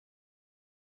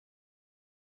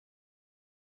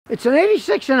It's an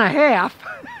 86 and a half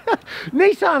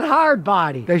Nissan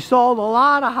Hardbody. They sold a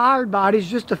lot of Hardbodies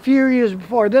just a few years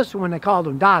before this one. They called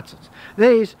them Datsuns.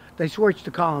 These, they switched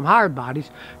to call them Hardbodies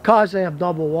because they have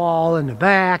double wall in the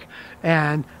back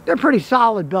and they're pretty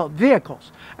solid built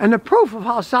vehicles. And the proof of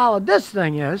how solid this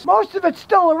thing is, most of it's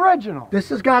still original. This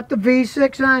has got the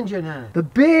V6 engine in it. The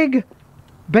big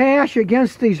bash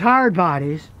against these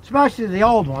Hardbodies, especially the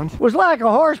old ones, was lack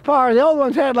of horsepower. The old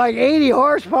ones had like 80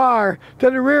 horsepower to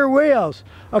the rear wheels.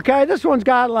 Okay, this one's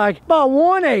got like about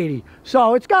 180,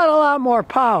 so it's got a lot more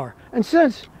power. And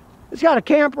since it's got a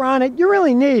camper on it, you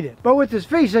really need it. But with this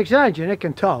V6 engine, it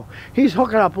can tow. He's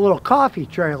hooking up a little coffee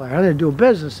trailer I'm gonna do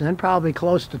business in, probably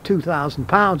close to 2,000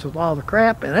 pounds with all the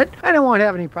crap in it, and it won't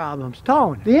have any problems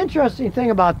towing. The interesting thing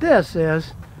about this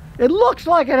is, it looks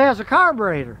like it has a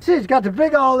carburetor. See, it's got the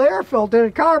big old air filter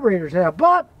that carburetors have,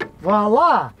 but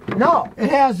voila, no. It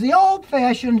has the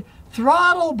old-fashioned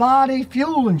throttle body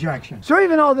fuel injection. So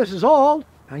even though this is old,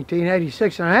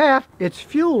 1986 and a half, it's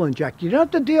fuel injected. You don't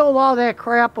have to deal with all that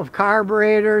crap of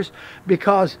carburetors,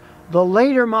 because the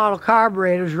later model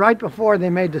carburetors, right before they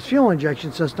made this fuel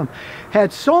injection system,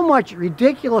 had so much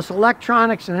ridiculous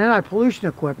electronics and anti-pollution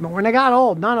equipment. When they got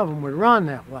old, none of them would run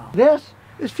that well. This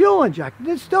is fuel injected.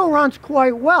 It still runs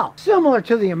quite well. Similar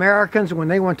to the Americans when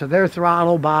they went to their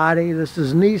throttle body. This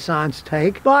is Nissan's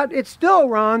take, but it still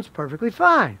runs perfectly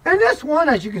fine. And this one,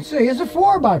 as you can see, is a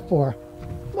 4x4.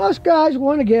 Most guys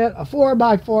want to get a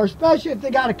 4x4, especially if they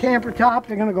got a camper top.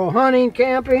 They're going to go hunting,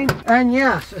 camping. And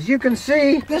yes, as you can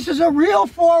see, this is a real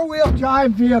four-wheel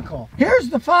drive vehicle.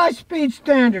 Here's the 5-speed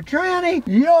standard tranny.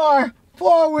 Your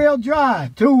four-wheel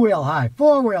drive, two-wheel high,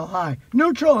 four-wheel high,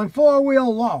 neutral, and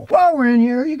four-wheel low. While we're in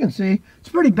here, you can see it's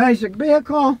a pretty basic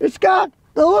vehicle. It's got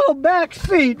the little back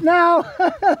seat. Now,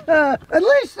 at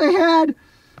least they had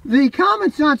the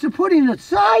common sense of putting it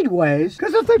sideways,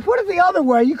 because if they put it the other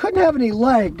way, you couldn't have any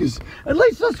legs. At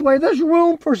least this way, there's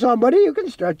room for somebody. You can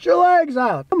stretch your legs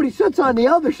out. Somebody sits on the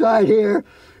other side here,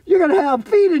 you're going to have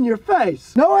feet in your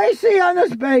face. No AC on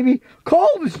this baby.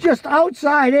 Cold is just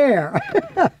outside air.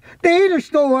 The heater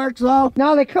still works though.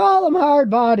 Now they call them hard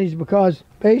bodies because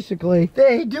basically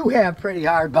they do have pretty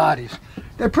hard bodies.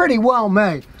 They're pretty well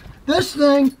made. This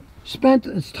thing spent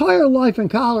its entire life in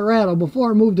Colorado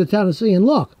before it moved to Tennessee, and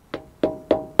look.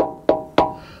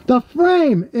 The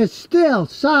frame is still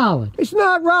solid. It's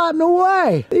not rotting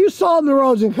away. You saw the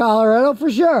roads in Colorado for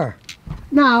sure.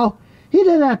 Now, he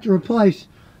didn't have to replace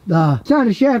the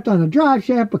center shaft on the drive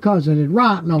shaft because it had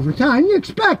rotten over time. You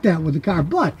expect that with the car,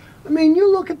 but I mean,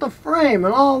 you look at the frame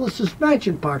and all the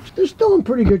suspension parts, they're still in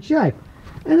pretty good shape.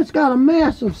 And it's got a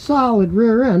massive solid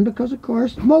rear end because, of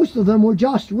course, most of them were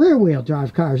just rear-wheel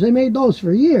drive cars. They made those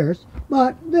for years,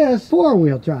 but this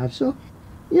four-wheel drive, so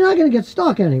you're not going to get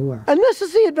stuck anywhere. And this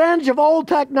is the advantage of old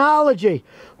technology.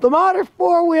 The modern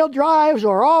four-wheel drives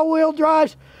or all-wheel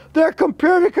drives, they're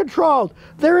computer controlled.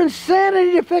 They're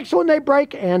insanity to fix when they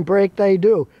break, and break they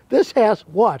do. This has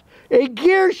what? A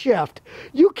gear shift.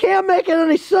 You can't make it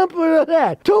any simpler than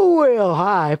that. Two-wheel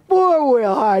high,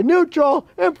 four-wheel high, neutral,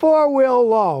 and four-wheel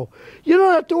low. You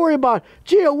don't have to worry about,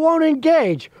 gee, it won't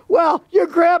engage. Well, you're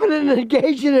grabbing it and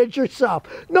engaging it yourself.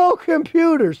 No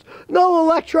computers, no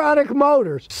electronic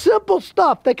motors. Simple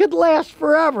stuff that could last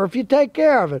forever if you take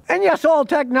care of it. And yes, old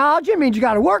technology means you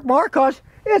got to work more because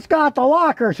it's got the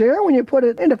lockers here. When you put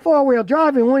it into four-wheel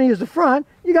drive and want to use the front,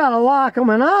 you got to lock them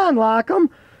and unlock them.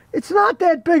 It's not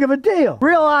that big of a deal.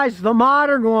 Realize the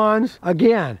modern ones,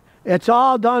 again, it's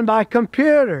all done by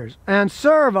computers and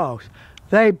servos.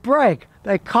 They break.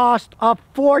 They cost a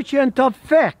fortune to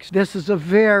fix. This is a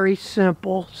very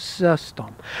simple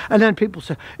system. And then people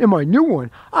say, in my new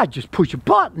one, I just push a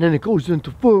button and it goes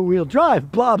into four-wheel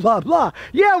drive, blah, blah, blah.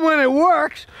 Yeah, when it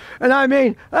works. And I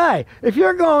mean, hey, if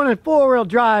you're going in four-wheel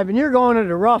drive and you're going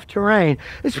into rough terrain,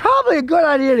 it's probably a good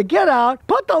idea to get out,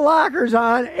 put the lockers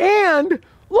on, and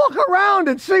look around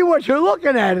and see what you're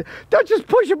looking at. Don't just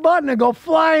push a button and go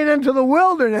flying into the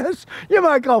wilderness. You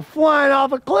might go flying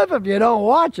off a cliff if you don't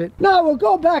watch it. Now we'll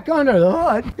go back under the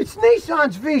hood. It's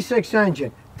Nissan's V6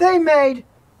 engine. They made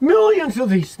millions of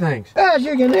these things. As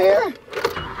you can hear,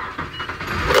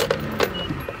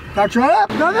 touch right up.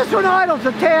 Now this one idles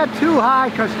a tad too high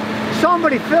because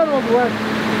somebody fiddled with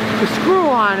the screw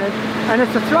on it, and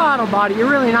it's a throttle body. You're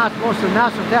really not supposed to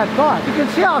mess with that, but you can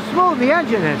see how smooth the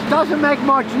engine is. It doesn't make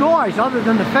much noise other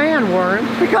than the fan whirring,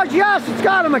 because yes, it's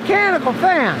got a mechanical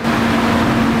fan.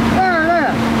 There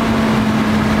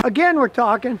it is. Again, we're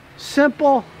talking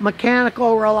simple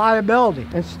mechanical reliability.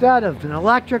 Instead of an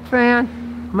electric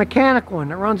fan, a mechanical one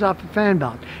that runs off a fan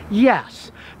belt.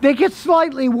 Yes, they get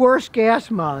slightly worse gas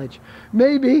mileage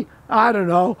maybe, I don't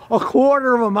know, a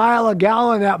quarter of a mile a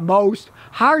gallon at most.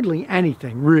 Hardly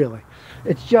anything, really.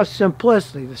 It's just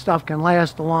simplicity. The stuff can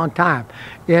last a long time.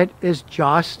 It is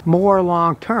just more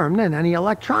long-term than any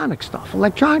electronic stuff.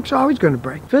 Electronics are always going to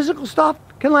break. Physical stuff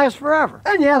can last forever.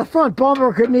 And yeah, the front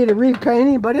bumper could need a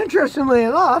repainting, but interestingly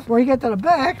enough, when you get to the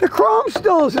back, the chrome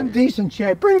still is in decent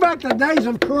shape. Bring back the days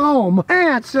of chrome.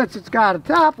 And since it's got a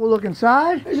top, we'll look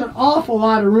inside. There's an awful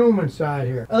lot of room inside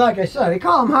here. And like I said, they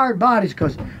call them hard bodies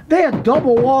because they have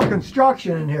double wall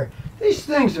construction in here. These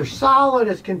things are solid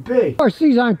as can be. Of course,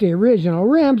 these aren't the original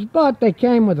rims, but they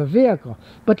came with a vehicle.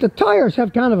 But the tires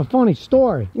have kind of a funny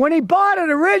story. When he bought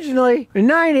it originally in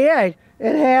 '98,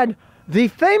 it had the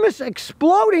famous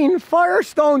exploding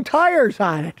Firestone tires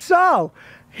on it. So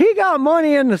he got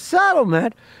money in the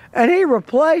settlement and he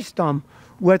replaced them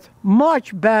with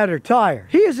much better tires.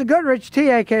 He used the Goodrich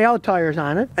TAKO tires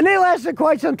on it, and they lasted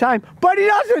quite some time, but he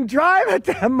doesn't drive it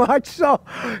that much, so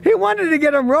he wanted to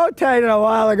get them rotated a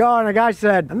while ago, and the guy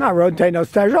said, I'm not rotating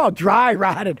those tires, they're all dry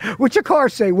rotted, which of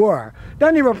course they were.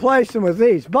 Then he replaced them with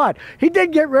these, but he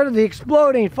did get rid of the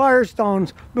exploding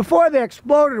Firestones before they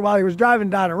exploded while he was driving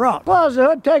down the road. Close the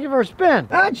hood, take it for a spin.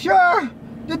 And sure,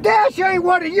 the dash ain't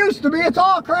what it used to be, it's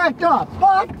all cracked up,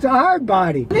 but it's a hard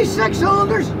body. These 6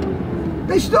 cylinders,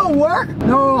 they still work.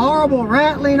 No horrible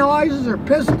rattling noises or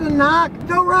piston knock.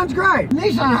 Still runs great.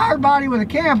 Nissan Hardbody with a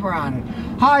camper on it.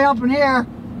 High up in the air,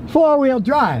 4-wheel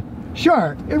drive.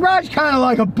 Sure, it rides kind of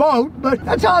like a boat, but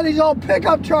that's how these old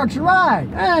pickup trucks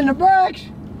ride. And the brakes,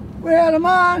 we had them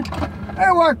on. They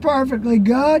work perfectly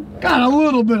good. Got a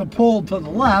little bit of pull to the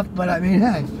left, but I mean,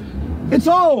 hey, it's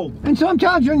old. And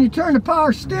sometimes when you turn the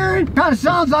power steering, it kind of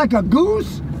sounds like a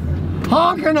goose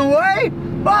honking away,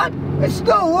 but it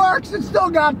still works. It still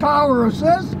got power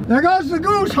assist. There goes the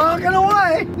goose honking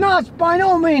away. No, it's by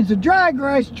no means a drag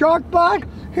race truck, but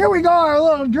here we go, our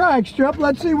little drag strip.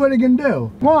 Let's see what it can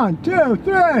do. 1, 2,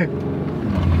 3.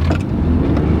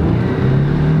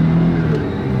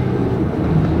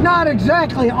 Not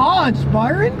exactly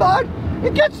awe-inspiring, but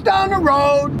it gets down the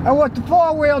road. And with the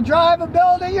 4-wheel drive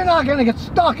ability, you're not gonna get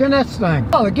stuck in this thing.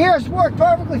 Oh, the gears work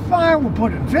perfectly fine. We'll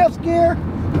put it in 5th gear.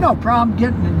 No problem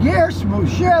getting in gear, smooth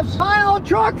shifts. Fine old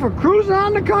truck for cruising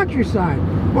on the countryside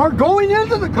or going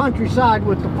into the countryside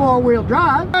with the 4-wheel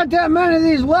drive. Not that many of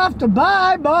these left to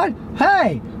buy, but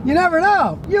hey, you never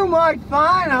know. You might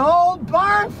find an old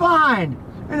barn find.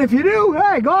 And if you do,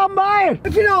 hey, go out and buy it.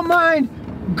 If you don't mind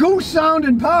goose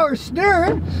sounding power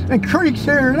steering and creaks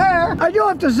here and there. I do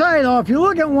have to say though, if you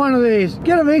look at one of these,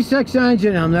 get a V6 engine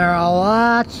in them, they're a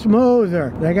lot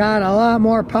smoother. They got a lot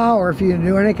more power if you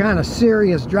do any kind of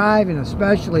serious driving,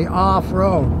 especially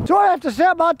off-road. So what I have to say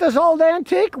about this old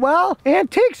antique? Well,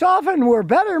 antiques often were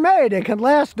better made and can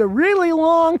last a really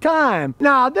long time.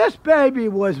 Now this baby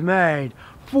was made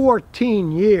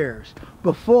 14 years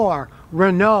before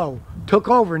Renault took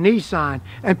over Nissan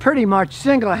and pretty much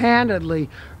single-handedly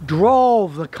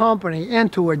drove the company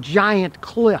into a giant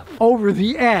cliff over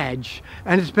the edge,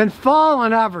 and it's been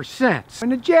falling ever since.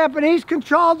 When the Japanese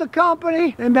controlled the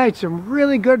company, they made some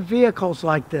really good vehicles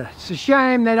like this. It's a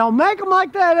shame they don't make them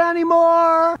like that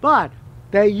anymore, but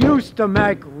they used to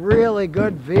make really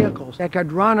good vehicles that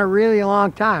could run a really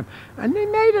long time, and they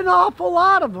made an awful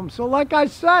lot of them. So like I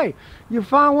say, you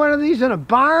find one of these in a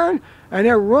barn and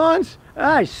it runs,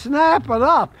 hey, snap it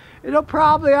up. It'll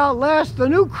probably outlast the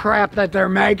new crap that they're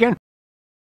making.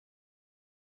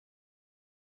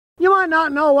 You might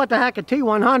not know what the heck a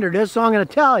T100 is, so I'm going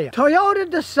to tell you. Toyota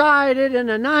decided in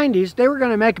the 90s they were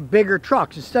going to make bigger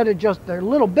trucks. Instead of just their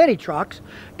little bitty trucks,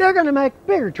 they're going to make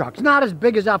bigger trucks. Not as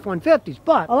big as F-150s,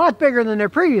 but a lot bigger than their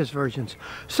previous versions.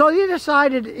 So they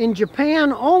decided in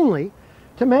Japan only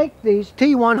to make these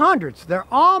T100s. They're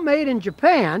all made in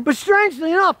Japan, but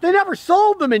strangely enough, they never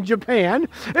sold them in Japan.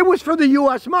 It was for the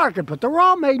US market, but they're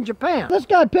all made in Japan. This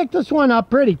guy picked this one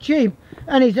up pretty cheap,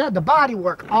 and he's had the body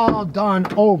work all done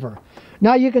over.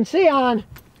 Now you can see on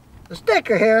the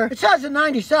sticker here, it says in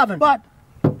 97, but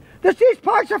these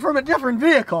parts are from a different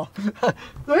vehicle. The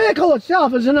vehicle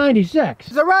itself is a 96.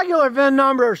 The regular VIN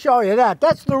number will show you that.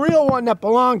 That's the real one that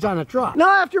belongs on a truck. Now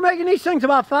after making these things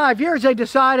about 5 years, they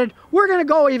decided we're going to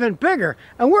go even bigger,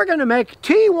 and we're going to make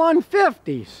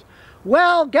T150s.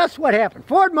 Well, guess what happened?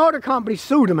 Ford Motor Company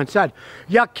sued them and said,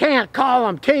 you can't call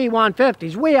them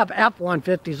T150s. We have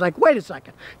F-150s. Like, wait a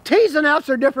second. T's and F's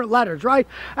are different letters, right?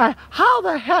 How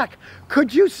the heck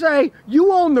could you say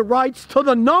you own the rights to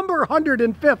the number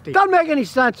 150? Doesn't make any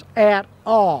sense at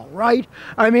all, right?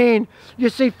 I mean, you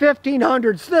see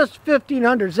 1500s this,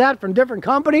 1500s that from different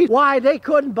companies. Why? They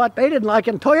couldn't, but they didn't like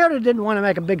it. And Toyota didn't want to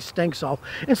make a big stink, so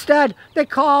instead they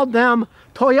called them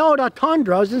Toyota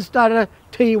Tundras instead of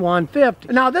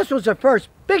T150. Now this was the first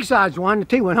big size one, the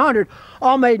T100,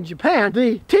 all made in Japan.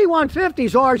 The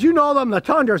T150s are, as you know them, the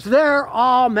Tundras, they're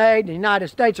all made in the United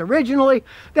States. Originally,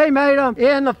 they made them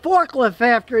in the forklift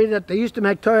factory that they used to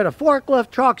make Toyota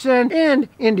forklift trucks in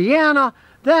Indiana.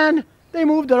 Then they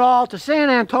moved it all to San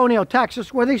Antonio,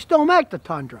 Texas, where they still make the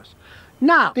Tundras.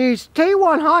 Now, these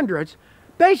T100s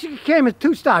basically came in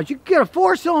two styles. You could get a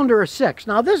 4-cylinder or a 6.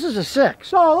 Now, this is a 6.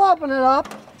 So I'll open it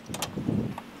up.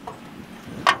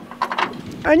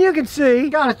 And you can see,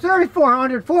 got a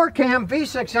 3400 4-cam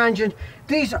V6 engine.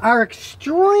 These are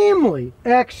extremely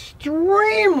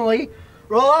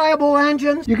reliable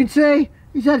engines. You can see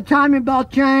he's had a timing belt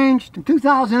changed in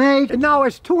 2008, and now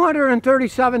it's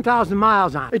 237,000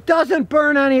 miles on it. It doesn't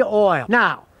burn any oil.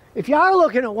 Now, if you are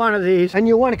looking at one of these and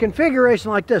you want a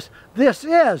configuration like this, this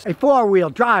is a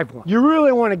 4-wheel drive one. You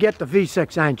really want to get the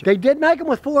V6 engine. They did make them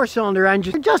with 4-cylinder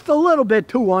engines, just a little bit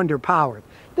too underpowered.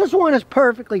 This one is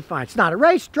perfectly fine. It's not a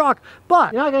race truck,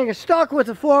 but you're not going to get stuck with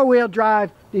a 4-wheel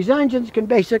drive. These engines can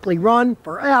basically run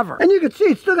forever. And you can see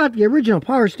it's still got the original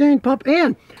power steering pump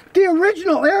and the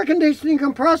original air conditioning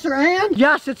compressor, and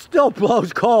yes, it still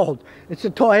blows cold. It's a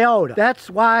Toyota. That's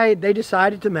why they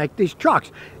decided to make these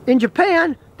trucks. In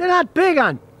Japan, they're not big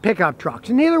on pickup trucks,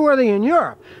 and neither were they in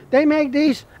Europe. They make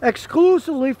these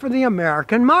exclusively for the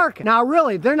American market. Now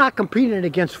really, they're not competing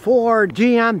against Ford,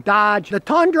 GM, Dodge. The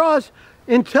Tundras,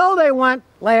 until they went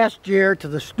last year to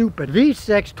the stupid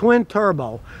V6 twin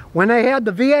turbo, when they had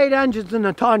the V8 engines in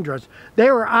the Tundras,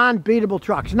 they were unbeatable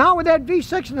trucks. Now with that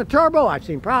V6 and the turbo, I've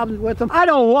seen problems with them. I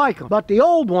don't like them, but the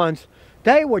old ones,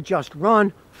 they would just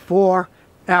run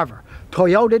forever.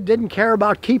 Toyota didn't care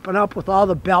about keeping up with all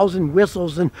the bells and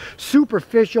whistles and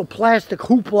superficial plastic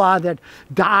hoopla that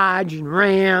Dodge and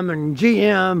Ram and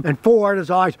GM and Ford is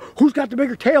always, who's got the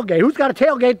bigger tailgate? Who's got a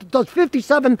tailgate that does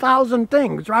 57,000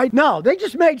 things, right? No, they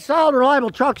just made solid, reliable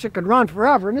trucks that could run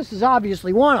forever, and this is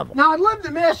obviously one of them. Now, I lived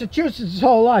in Massachusetts his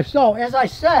whole life, so as I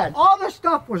said, all this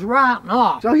stuff was rotting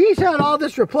off. So he's had all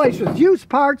this replaced with used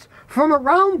parts from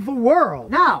around the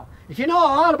world. Now, if you know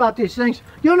a lot about these things,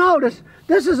 you'll notice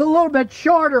this is a little bit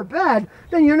shorter bed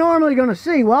than you're normally going to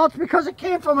see. Well, it's because it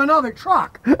came from another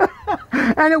truck.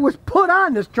 And it was put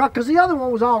on this truck because the other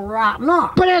one was all rotten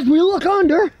off. But as we look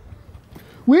under,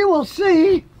 we will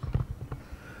see,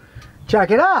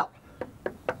 check it out.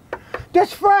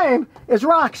 This frame is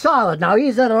rock solid. Now,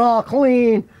 he's had it all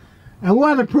clean and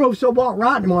weatherproof so it won't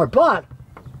rot anymore, but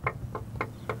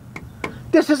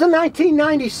this is a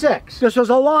 1996. This was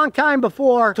a long time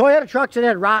before Toyota trucks that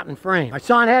had rotten frames. My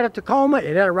son had a Tacoma,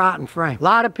 it had a rotten frame. A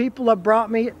lot of people have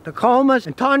brought me Tacomas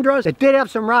and Tundras that did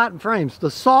have some rotten frames. The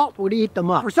salt would eat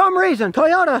them up. For some reason,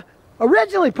 Toyota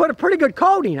originally put a pretty good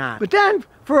coating on it, but then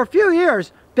for a few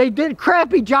years, they did a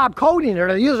crappy job coating it,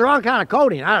 or they used the wrong kind of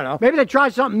coating. I don't know. Maybe they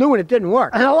tried something new and it didn't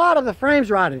work. And a lot of the frames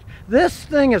rotted. This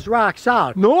thing is rock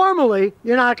solid. Normally,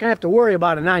 you're not going to have to worry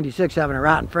about a 96 having a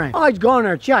rotten frame. Always go in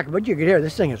there and check, but you can hear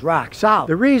this thing is rock solid.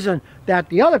 The reason that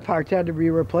the other parts had to be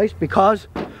replaced because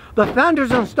the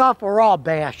fenders and stuff are all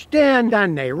bashed in,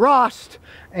 then they rust,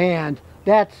 and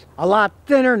that's a lot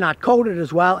thinner, not coated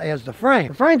as well as the frame.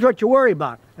 The frame's what you worry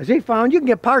about. As he found, you can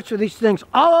get parts for these things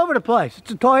all over the place.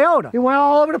 It's a Toyota. He went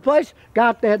all over the place,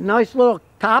 got that nice little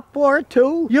top for it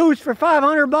too, used for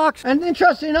 500 bucks. And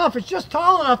interesting enough, it's just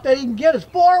tall enough that he can get his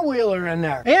 4-wheeler in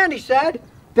there. And he said,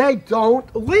 they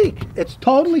don't leak. It's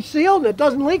totally sealed, it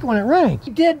doesn't leak when it rains.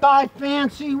 He did buy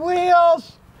fancy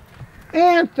wheels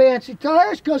and fancy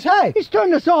tires because, hey, he's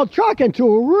turned this old truck into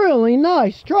a really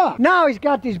nice truck. Now he's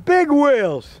got these big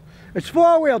wheels. It's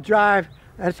 4-wheel drive.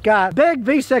 It's got big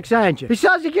V6 engine. He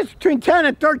says he gets between 10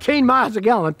 and 13 miles a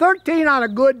gallon. 13 on a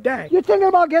good day. You're thinking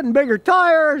about getting bigger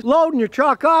tires, loading your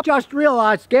truck up, just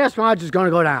realize gas mileage is going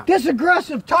to go down. This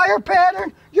aggressive tire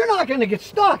pattern, you're not going to get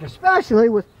stuck, especially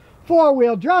with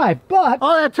 4-wheel drive. But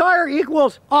all that tire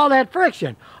equals all that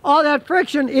friction. All that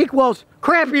friction equals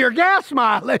crappier gas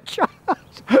mileage.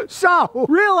 So,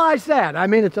 realize that. I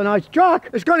mean, it's a nice truck.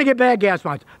 It's going to get bad gas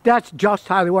mileage. That's just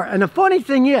how they work. And the funny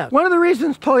thing is, one of the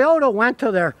reasons Toyota went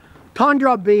to their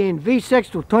Tundra being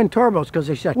V6 with twin turbos, because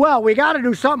they said, well, we got to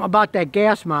do something about that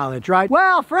gas mileage, right?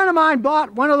 Well, a friend of mine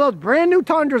bought one of those brand new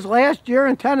Tundras last year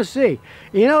in Tennessee.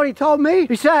 You know what he told me?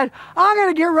 He said, I'm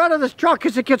going to get rid of this truck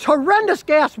because it gets horrendous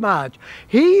gas mileage.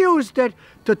 He used it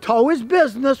to tow his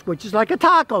business, which is like a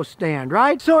taco stand,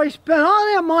 right? So he spent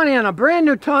all that money on a brand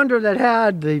new Tundra that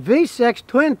had the V6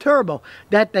 twin turbo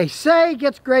that they say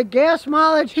gets great gas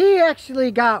mileage. He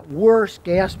actually got worse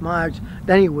gas mileage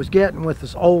than he was getting with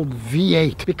this old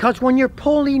V8, because when you're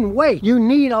pulling weight, you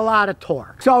need a lot of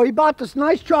torque. So he bought this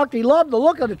nice truck. He loved the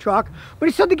look of the truck, but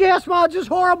he said the gas mileage is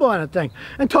horrible on the thing.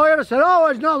 And Toyota said, oh,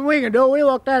 there's nothing we can do. We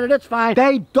looked at it, it's fine.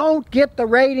 They don't get the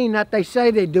rating that they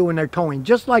say they do when they're towing,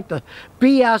 just like the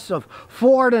BS of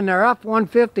Ford and their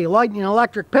F-150 Lightning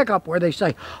electric pickup, where they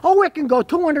say, oh, it can go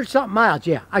 200 something miles.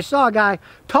 Yeah, I saw a guy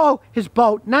tow his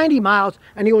boat 90 miles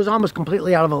and he was almost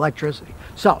completely out of electricity.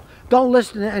 So don't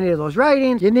listen to any of those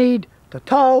ratings. You need to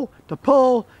tow, to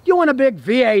pull. You want a big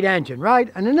V8 engine,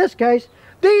 right? And in this case,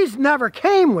 these never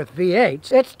came with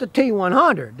V8s. It's the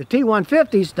T100, the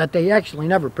T150s that they actually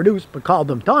never produced but called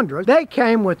them Tundras. They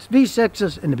came with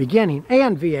V6s in the beginning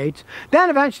and V8s.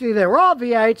 Then eventually they were all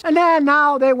V8s, and then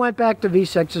now they went back to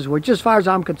V6s, which as far as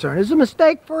I'm concerned is a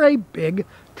mistake for a big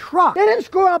truck. They didn't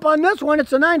screw up on this one.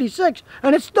 It's a 96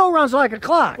 and it still runs like a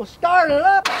clock. We'll start it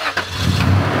up.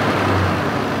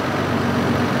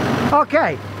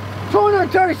 Okay,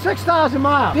 236,000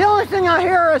 miles. The only thing I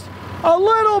hear is a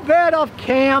little bit of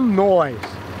cam noise.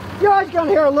 You're always going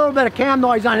to hear a little bit of cam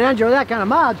noise on an engine with that kind of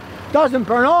mileage. Doesn't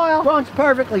burn oil, runs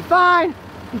perfectly fine.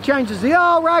 He changes the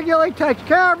oil regularly, takes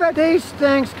care of it. These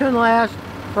things can last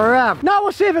forever. Now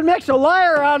we'll see if it makes a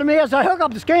liar out of me as I hook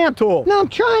up the scan tool. Now I'm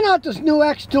trying out this new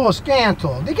X-Tool scan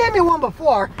tool. They gave me one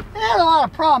before and it had a lot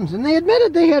of problems, and they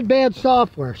admitted they had bad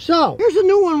software. So here's a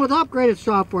new one with upgraded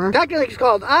software. Technically it's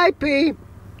called IP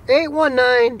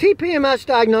 819 TPMS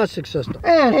diagnostic system.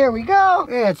 And here we go.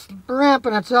 It's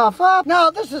ramping itself up. Now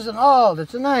this isn't old,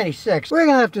 it's a 96. We're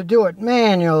gonna have to do it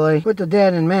manually. Put the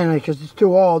data in manually because it's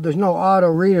too old. There's no auto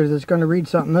reader that's gonna read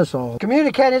something this old.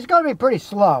 Communicating is gonna be pretty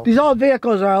slow. These old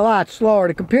vehicles are a lot slower.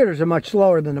 The computers are much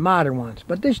slower than the modern ones,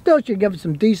 but they still should give us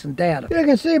some decent data. You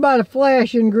can see by the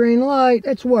flashing green light,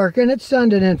 it's working, it's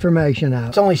sending information out.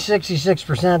 It's only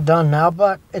 66% done now,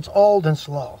 but it's old and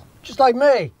slow. Just like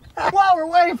me. While we're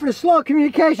waiting for the slow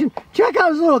communication, check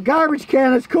out this little garbage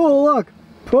can. It's cool, look.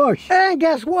 Push. And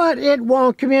guess what? It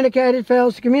won't communicate. It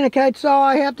fails to communicate. So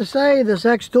I have to say, this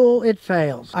X-Tool, it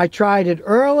fails. I tried it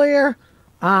earlier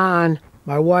on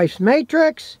my wife's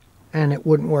Matrix, and it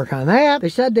wouldn't work on that. They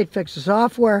said they'd fix the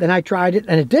software. Then I tried it,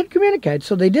 and it did communicate.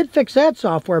 So they did fix that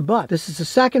software, but this is the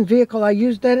second vehicle I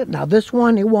used at it. Now this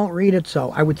one, it won't read it,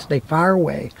 so I would stay far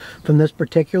away from this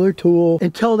particular tool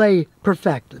until they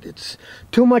perfect it. It's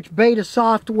too much beta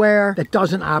software that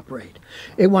doesn't operate.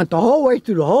 It went the whole way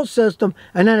through the whole system,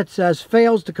 and then it says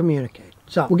fails to communicate.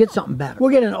 So we'll get something better.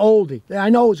 We'll get an oldie that I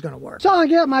know is gonna work. So I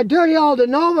get my dirty old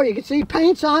Innova. You can see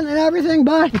paints on it and everything,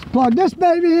 but let's plug this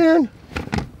baby in.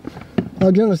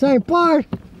 Plugged in the same part,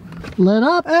 lit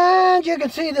up, and you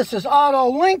can see this is auto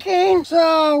linking.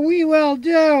 So we will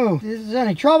do, if there's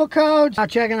any trouble codes, not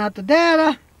checking out the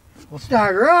data, we'll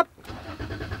start her up.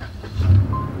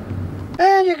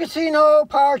 And you can see no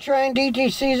powertrain,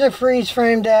 DTCs, or freeze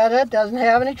frame data. It doesn't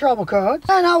have any trouble codes.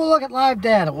 And now we'll look at live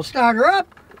data. We'll start her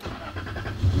up.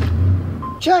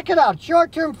 Check it out.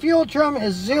 Short-term fuel trim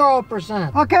is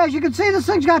 0%. Okay, as you can see, this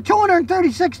thing's got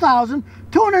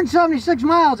 236,276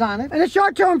 miles on it, and the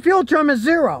short-term fuel trim is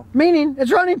 0, meaning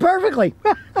it's running perfectly.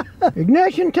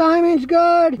 Ignition timing's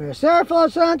good. The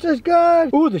airflow sensor's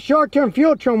good. Ooh, the short-term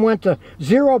fuel trim went to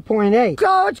 0.8.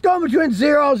 So it's going between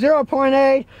 0,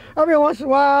 0.8. Every once in a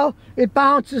while, it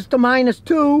bounces to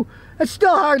 -2. It's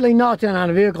still hardly nothing on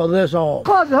a vehicle this old.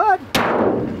 Close the hood.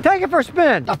 Take it for a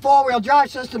spin. The four-wheel drive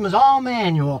system is all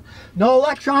manual. No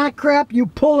electronic crap, you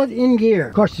pull it in gear.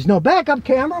 Of course, there's no backup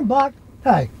camera, but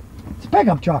hey, it's a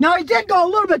pickup truck. Now, he did go a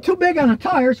little bit too big on the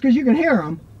tires because you can hear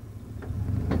them.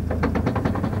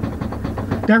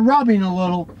 They're rubbing a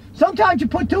little. Sometimes you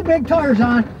put too big tires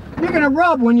on, you're gonna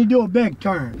rub when you do a big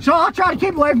turn. So I'll try to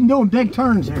keep away from doing big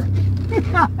turns here.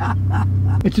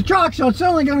 It's a truck, so it's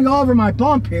only gonna go over my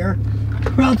bump here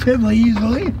relatively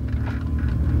easily.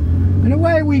 And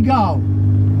away we go.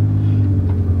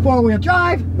 Four-wheel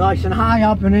drive, nice and high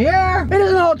up in the air. It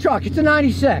is an old truck, it's a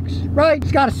 96, right?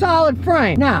 It's got a solid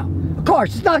frame. Now, of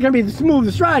course, it's not gonna be the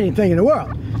smoothest riding thing in the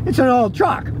world. It's an old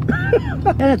truck.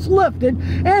 And it's lifted,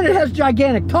 and it has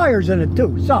gigantic tires in it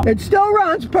too. So it still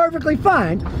runs perfectly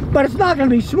fine, but it's not gonna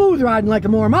be smooth riding like the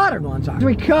more modern ones are.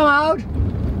 We come out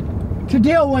to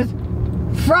deal with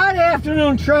Friday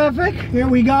afternoon traffic. Here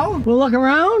we go. We'll look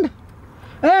around.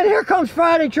 And here comes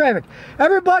Friday traffic.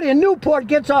 Everybody in Newport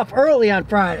gets off early on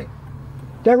Friday.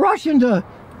 They're rushing to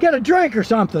get a drink or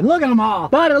something. Look at them all.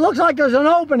 But it looks like there's an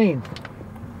opening.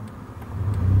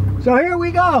 So here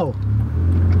we go.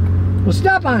 We'll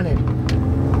step on it.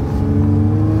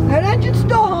 engine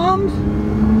still hums.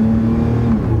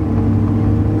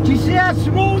 Do you see that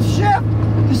smooth shift?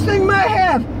 This thing may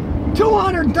have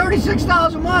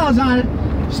 236,000 miles on it.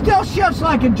 Still shifts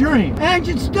like a dream.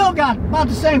 Engine still got about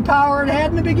the same power it had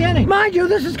in the beginning. Mind you,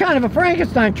 this is kind of a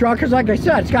Frankenstein truck, because like I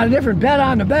said, it's got a different bed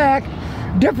on the back,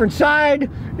 different side.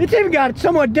 It's even got a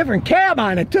somewhat different cab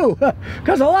on it too,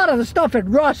 because a lot of the stuff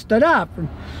had rusted up from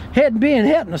being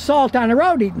hit and the salt on the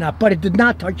road eating up, but it did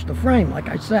not touch the frame. Like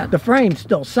I said, the frame's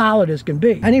still solid as can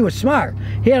be. And he was smart.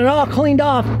 He had it all cleaned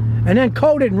off and then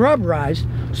coated and rubberized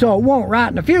so it won't rot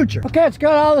in the future. Okay, it's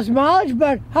got all this mileage,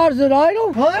 but how does it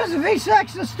idle? Well, there's a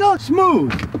V6 that's still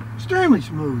smooth, extremely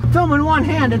smooth. Filming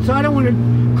one-handed, so I don't want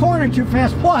to corner too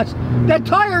fast. Plus, that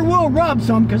tire will rub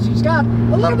some because he's got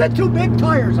a little bit too big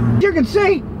tires on it. As you can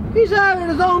see, he's added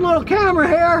his own little camera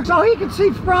here so he can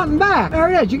see front and back.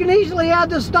 There it is. You can easily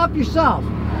add this stuff yourself.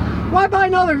 Why buy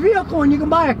another vehicle when you can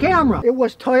buy a camera? It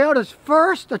was Toyota's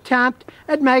first attempt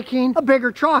at making a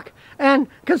bigger truck. And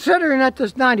considering that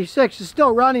this 96 is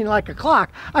still running like a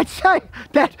clock, I'd say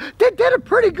that they did a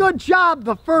pretty good job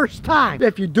the first time.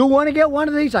 If you do want to get one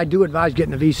of these, I do advise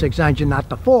getting the V6 engine, not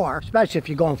the 4, especially if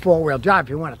you're going four-wheel drive, if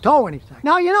you want to tow anything.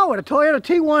 Now you know what a Toyota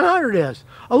T100 is.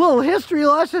 A little history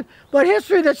lesson, but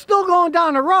history that's still going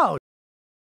down the road.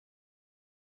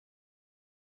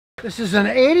 This is an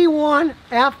 81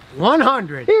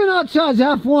 F100. Even though it says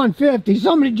F150,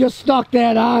 somebody just stuck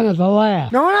that on as a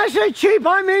laugh. Now when I say cheap,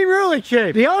 I mean really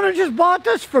cheap. The owner just bought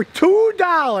this for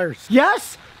 $2.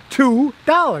 Yes,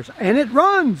 $2. And it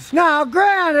runs. Now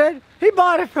granted, he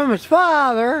bought it from his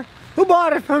father, who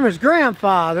bought it from his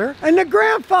grandfather, and the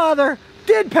grandfather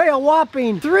did pay a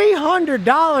whopping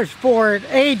 $300 for it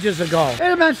ages ago. It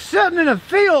had been sitting in a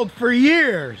field for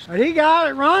years. But he got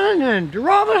it running and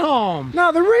drove it home.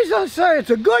 Now the reason I say it's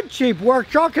a good cheap work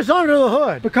truck is under the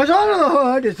hood. Because under the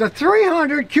hood is a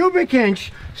 300 cubic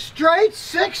inch straight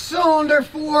 6-cylinder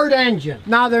Ford engine.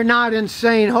 Now they're not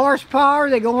insane horsepower.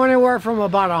 They go anywhere from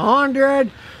about 100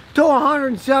 to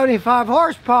 175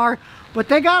 horsepower. But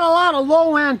they got a lot of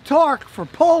low-end torque for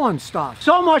pulling stuff.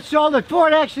 So much so that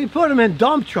Ford actually put them in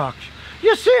dump trucks.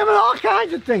 You see them in all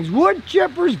kinds of things. Wood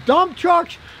chippers, dump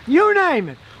trucks, you name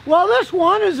it. Well, this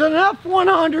one is an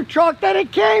F100 truck that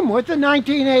it came with in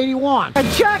 1981.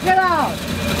 And check it out.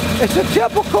 It's a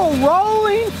typical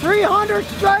rolling 300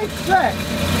 straight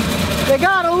 6. They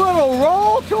got a little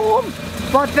roll to them,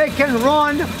 but they can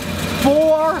run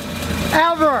forever.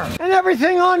 And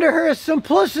everything under here is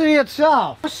simplicity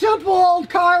itself. A simple old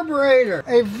carburetor.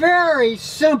 A very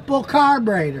simple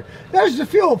carburetor. There's the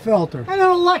fuel filter. And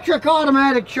an electric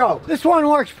automatic choke. This one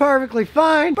works perfectly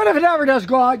fine, but if it ever does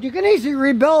go out, you can easily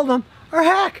rebuild them. Or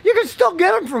heck, you can still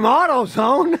get them from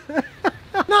AutoZone.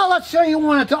 Now let's say you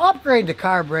wanted to upgrade the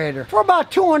carburetor. For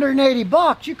about 280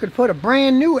 bucks, you could put a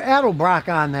brand new Edelbrock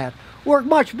on that. Work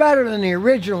much better than the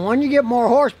original one. You get more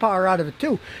horsepower out of it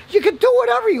too. You can do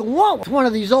whatever you want with one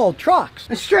of these old trucks.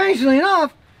 And strangely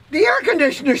enough, the air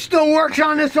conditioner still works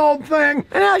on this old thing.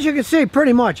 And as you can see,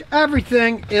 pretty much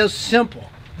everything is simple.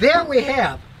 There we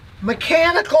have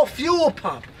mechanical fuel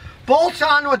pump. Bolts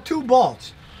on with 2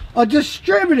 bolts. A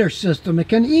distributor system that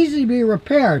can easily be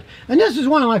repaired. And this is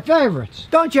one of my favorites.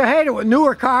 Don't you hate it with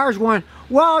newer cars when,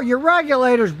 well, your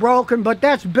regulator's broken, but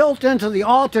that's built into the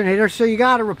alternator, so you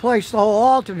got to replace the whole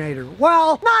alternator.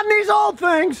 Well, not in these old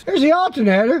things. Here's the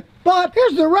alternator, but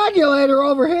here's the regulator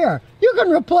over here. You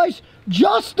can replace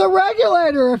just the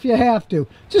regulator if you have to.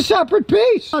 It's a separate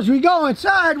piece. As we go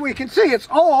inside, we can see it's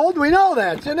old. We know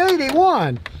that. It's an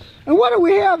 81. And what do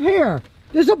we have here?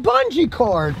 There's a bungee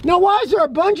cord. Now, why is there a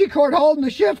bungee cord holding the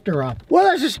shifter up? Well,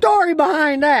 there's a story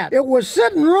behind that. It was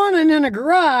sitting running in a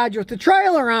garage with the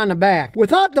trailer on the back.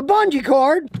 Without the bungee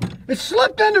cord, it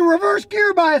slipped into reverse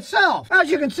gear by itself. As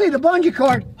you can see, the bungee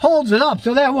cord holds it up,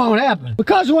 so that won't happen.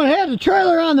 Because when it had the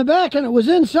trailer on the back and it was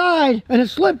inside and it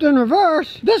slipped in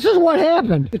reverse, this is what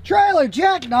happened. The trailer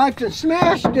jackknifed and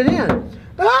smashed it in.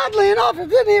 But oddly enough, it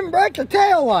didn't even break the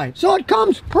tail light. So it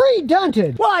comes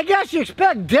pre-dented. Well, I guess you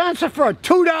expect dents for a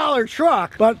 $2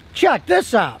 truck. But check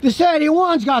this out. This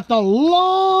 81's got the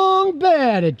long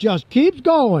bed. It just keeps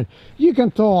going. You can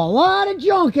throw a lot of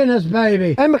junk in this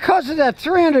baby. And because of that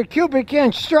 300 cubic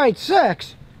inch straight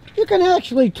 6, you can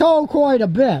actually tow quite a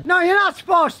bit. Now, you're not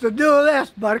supposed to do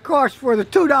this, but of course, for the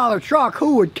 $2 truck,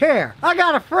 who would care? I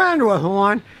got a friend with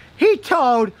one. He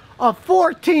towed a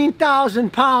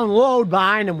 14,000 pound load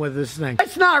behind him with this thing.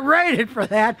 It's not rated for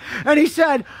that. And he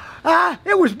said,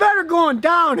 it was better going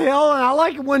downhill, and I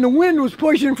like it when the wind was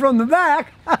pushing from the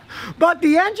back. But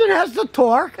the engine has the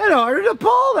torque in order to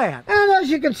pull that. And as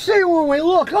you can see when we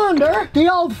look under,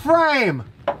 the old frame,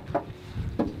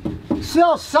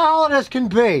 still solid as can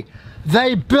be.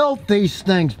 They built these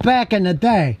things back in the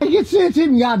day. You can see it's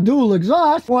even got dual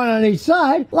exhaust, one on each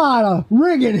side. A lot of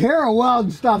rigging here,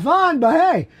 welding stuff on, but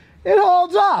hey, it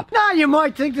holds up. Now you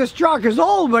might think this truck is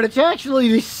old, but it's actually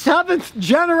the 7th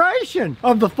generation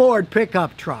of the Ford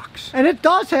pickup trucks. And it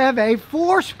does have a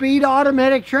 4-speed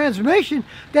automatic transmission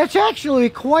that's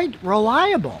actually quite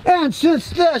reliable. And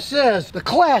since this is the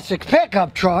classic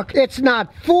pickup truck, it's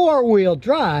not 4-wheel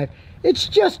drive, it's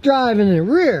just driving in the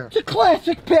rear. It's a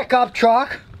classic pickup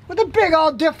truck with a big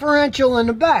old differential in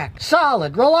the back.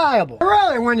 Solid, reliable.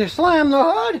 Really, when you slam the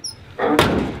hood,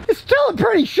 it's still a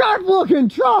pretty sharp looking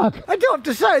truck. I do have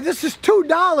to say, this is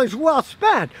 $2 well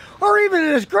spent. Or even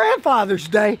in his grandfather's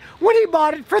day, when he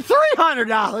bought it for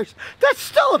 $300, that's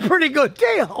still a pretty good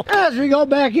deal. As we go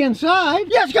back inside,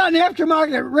 yeah, it's got an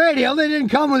aftermarket radio. They didn't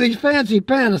come with these fancy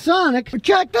Panasonic, but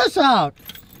check this out.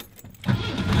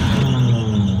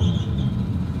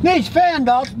 Needs fan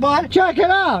belts, but check it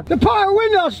out. The power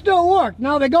windows still work.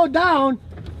 Now they go down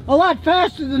a lot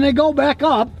faster than they go back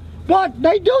up, but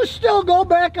they do still go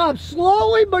back up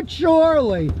slowly but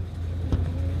surely.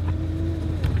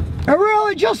 And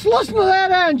really, just listen to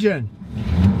that engine.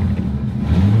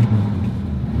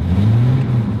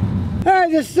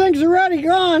 Hey, this thing's already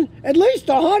gone at least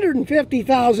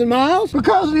 150,000 miles.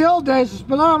 Because in the old days, the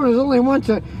speedometers only went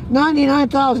to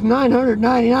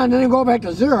 99,999, then they go back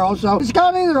to 0. So it's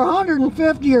got either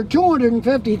 150 or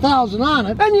 250,000 on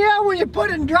it. And yeah, when you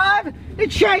put it in drive,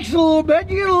 it shakes a little bit.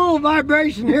 You get a little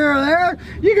vibration here or there.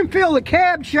 You can feel the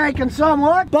cab shaking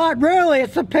somewhat. But really,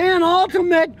 it's a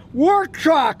penultimate work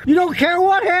truck. You don't care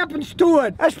what happens to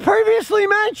it. As previously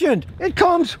mentioned, it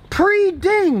comes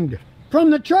pre-dinged from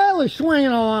the trailer swinging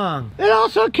along. It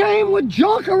also came with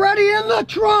junk already in the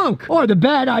trunk, or the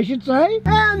bed I should say.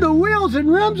 And the wheels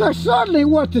and rims are certainly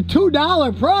worth the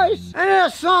 $2 price. And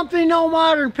it's something no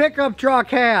modern pickup truck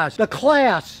has. The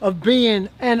class of being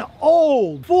an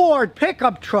old Ford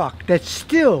pickup truck that's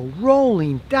still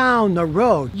rolling down the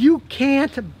road. You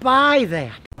can't buy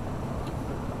that.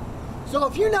 So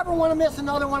if you never want to miss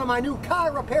another one of my new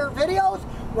car repair videos,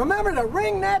 remember to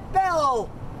ring that bell.